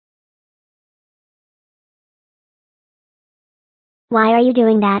Why are you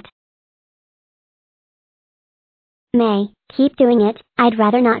doing that? May, keep doing it. I'd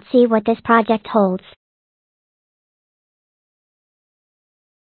rather not see what this project holds.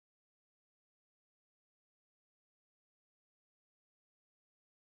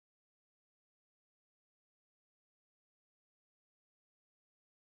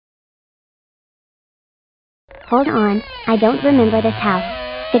 Hold on, I don't remember this house.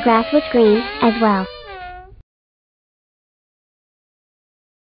 The grass was green, as well.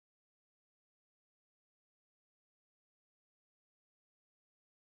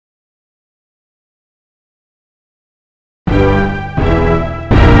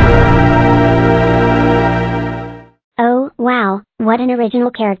 Oh, wow, what an original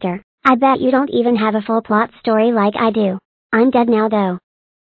character. I bet you don't even have a full plot story like I do. I'm dead now though.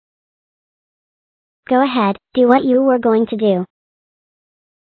 Go ahead, do what you were going to do.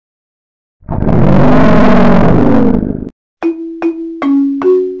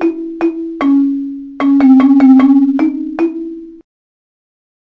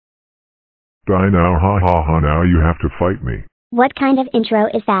 Die now, ha ha ha, now you have to fight me. What kind of intro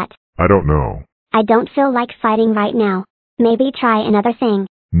is that? I don't know. I don't feel like fighting right now. Maybe try another thing.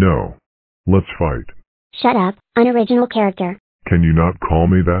 No. Let's fight. Shut up, unoriginal character. Can you not call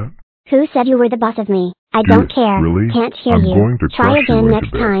me that? Who said you were the boss of me? I don't care. Really? Can't hear I'm you. going to Try crush you again into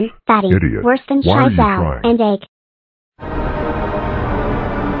next bits. time, fatty. Idiot. Worse than Why are you Chizal trying? and egg.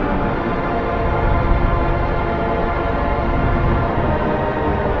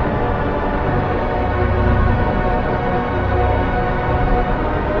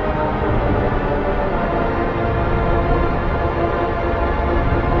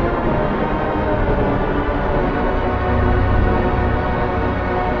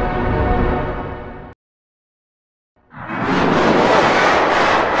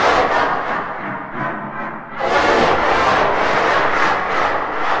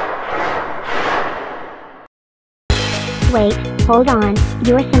 Wait, hold on,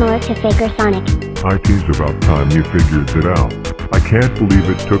 you're similar to Faker Sonic. IT's about time you figured it out. I can't believe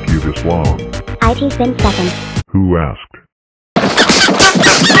it took you this long. IT's been second. Who asked?